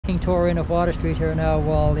walking tour in of Water Street here now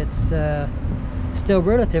while it's still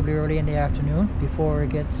relatively early in the afternoon, before it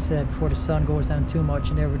gets before the sun goes down too much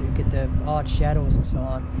and never get the odd shadows and so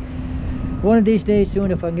on. One of these days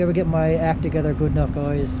soon, if I can ever get my act together good enough,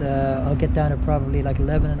 guys, I'll get down at probably like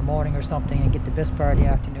 11 in the morning or something and get the best part of the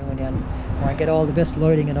afternoon in, where I get all the best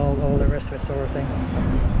lighting and all the rest of it sort of thing.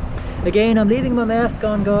 Again, I'm leaving my mask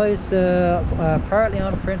on, guys, partly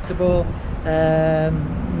on principle.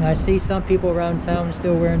 I see some people around town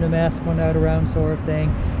still wearing the mask when out around sort of thing.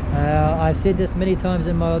 I've said this many times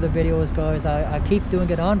in my other videos, guys. I keep doing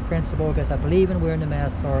it on principle because I believe in wearing the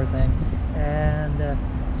mask sort of thing, and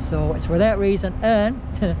so it's for that reason. And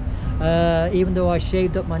even though I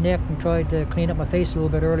shaved up my neck and tried to clean up my face a little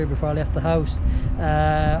bit earlier before I left the house,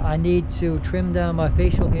 I need to trim down my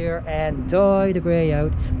facial hair and dye the grey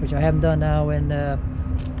out, which I haven't done now in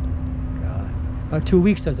about 2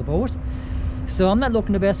 weeks, I suppose. So I'm not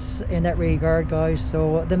looking the best in that regard, guys.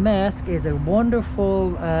 So the mask is a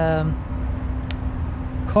wonderful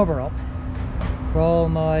cover-up for all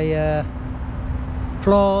my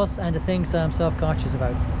flaws and the things I'm self-conscious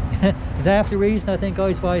about. Because that's the reason, I think,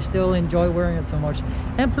 guys, why I still enjoy wearing it so much.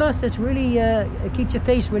 And plus, it's really it keeps your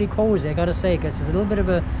face really cozy, I gotta say, because there's a little bit of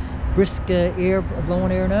a brisk air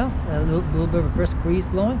blowing air now, a little bit of a brisk breeze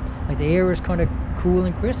blowing, like the air is kind of cool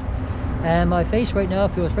and crisp, and my face right now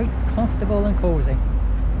feels very comfortable and cozy.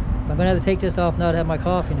 So I'm gonna have to take this off now to have my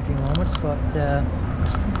coffee in a few moments, but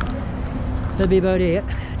that'll be about it.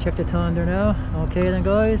 Check the time there now. Okay then,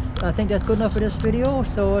 guys, I think that's good enough for this video.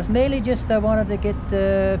 So it's mainly just I wanted to get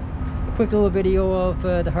a quick little video of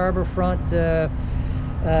the Harbour Front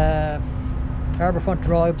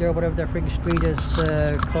Drive there, whatever that freaking street is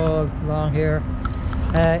called along here,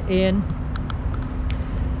 in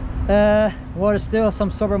what is still some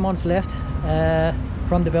summer months left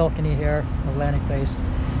from the balcony here of Atlantic Place.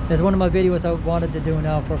 There's one of my videos I wanted to do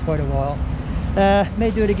now for quite a while.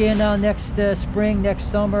 May do it again now next spring, next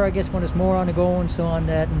summer, I guess, when it's more on the go and so on,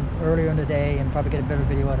 that, and earlier in the day, and probably get a better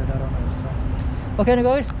video out of it, I don't know. So okay then,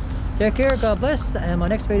 guys, take care, God bless, and my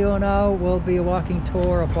next video now will be a walking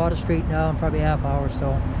tour of Water Street now in probably a half hour or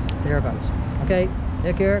so, thereabouts. Okay,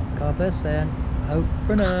 take care, God bless, and out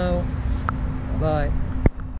for now. Bye.